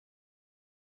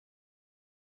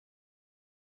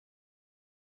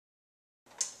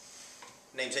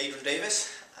Name's Adrian Davies,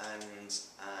 and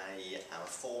I am a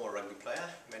former rugby player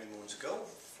many moons ago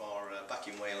for back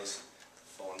in Wales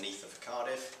for Neath of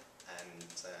Cardiff, and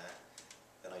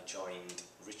then I joined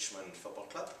Richmond Football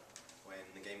Club when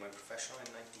the game went professional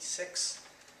in '96,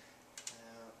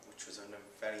 which was a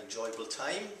very enjoyable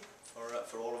time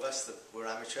for all of us that were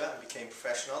amateur and became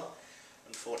professional.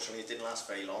 Unfortunately, it didn't last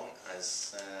very long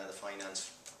as the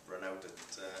finance ran out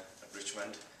at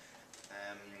Richmond,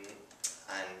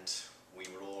 and we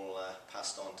were all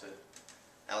passed on to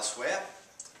elsewhere.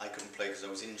 I couldn't play because I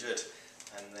was injured,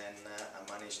 and then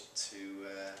I managed to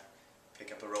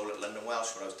pick up a role at London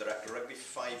Welsh where I was director of rugby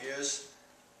for 5 years,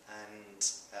 and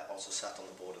also sat on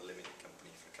the board of the limited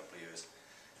company for a couple of years.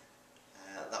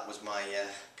 That was my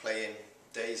playing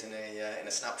days in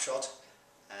a snapshot,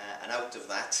 and out of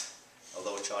that,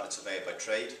 although a chartered surveyor by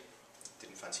trade,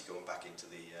 didn't fancy going back into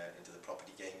the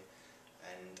property game,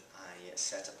 and I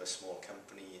set up a small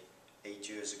company 8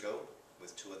 years ago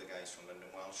with two other guys from London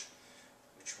Welsh,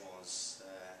 which was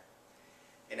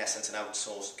in essence an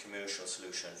outsourced commercial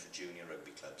solution for junior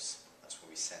rugby clubs. That's what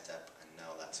we set up, and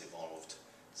now that's evolved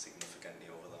significantly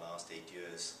over the last 8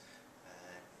 years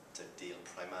to deal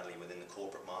primarily within the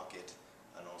corporate market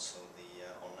and also the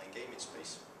online gaming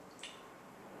space.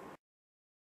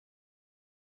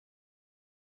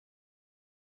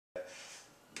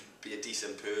 Be a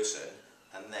decent person,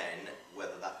 and then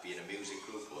whether that be in a music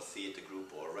group or a theatre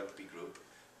group or a rugby group,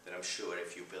 then I'm sure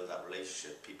if you build that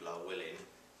relationship, people are willing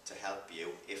to help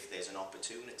you if there's an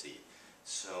opportunity.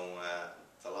 So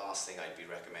the last thing I'd be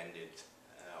recommending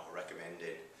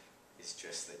is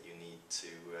just that you need to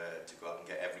go out and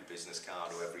get every business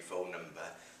card or every phone number.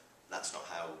 That's not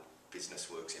how business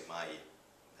works in my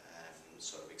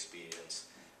sort of experience.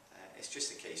 It's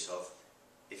just a case of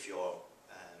if you're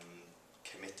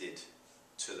committed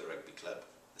to the rugby club,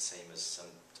 the same as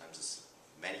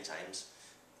many times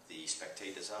the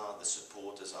spectators are, the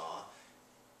supporters are.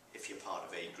 If you're part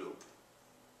of a group,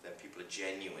 then people are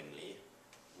genuinely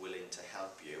willing to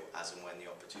help you as and when the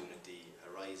opportunity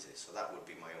arises. So that would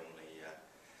be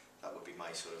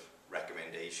my sort of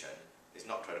recommendation, is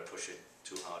not try to push it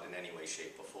too hard in any way,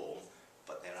 shape or form,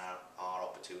 but there are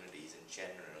opportunities, and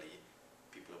generally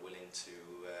people are willing to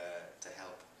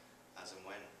help as and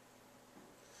when.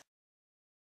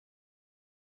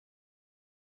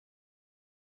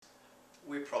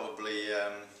 We probably,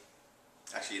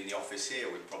 actually in the office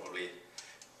here, we probably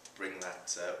bring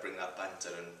that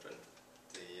banter and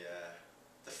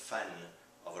the fun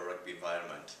of a rugby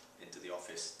environment into the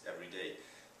office every day.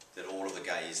 That all of the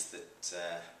guys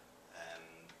that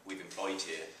we've employed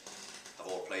here have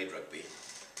all played rugby,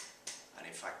 and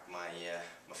in fact my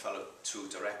fellow two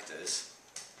directors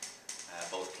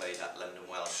both played at London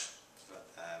Welsh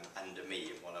under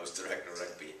me while I was director of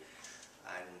rugby,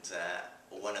 and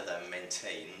one of them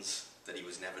maintains that he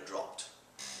was never dropped,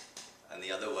 and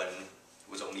the other one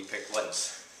was only picked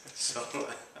once. So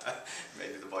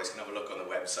maybe the boys can have a look on the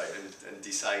website and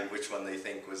decide which one they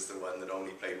think was the one that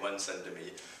only played once under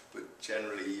me. But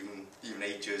generally, even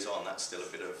 8 years on, that's still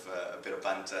a bit of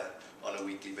banter on a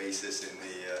weekly basis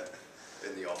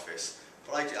in the office.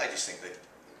 But I just think that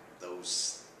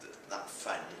that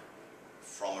fun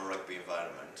from a rugby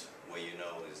environment, where you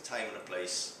know there's a time and a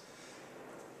place.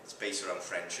 It's based around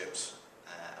friendships,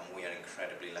 and we are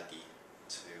incredibly lucky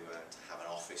to have an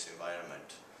office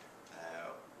environment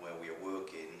where we are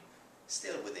working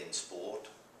still within sport.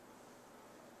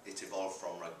 It's evolved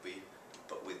from rugby,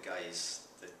 but with guys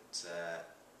that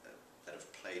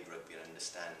have played rugby and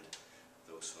understand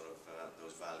those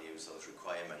those values, those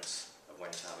requirements of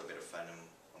when to have a bit of fun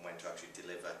and when to actually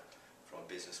deliver from a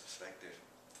business perspective.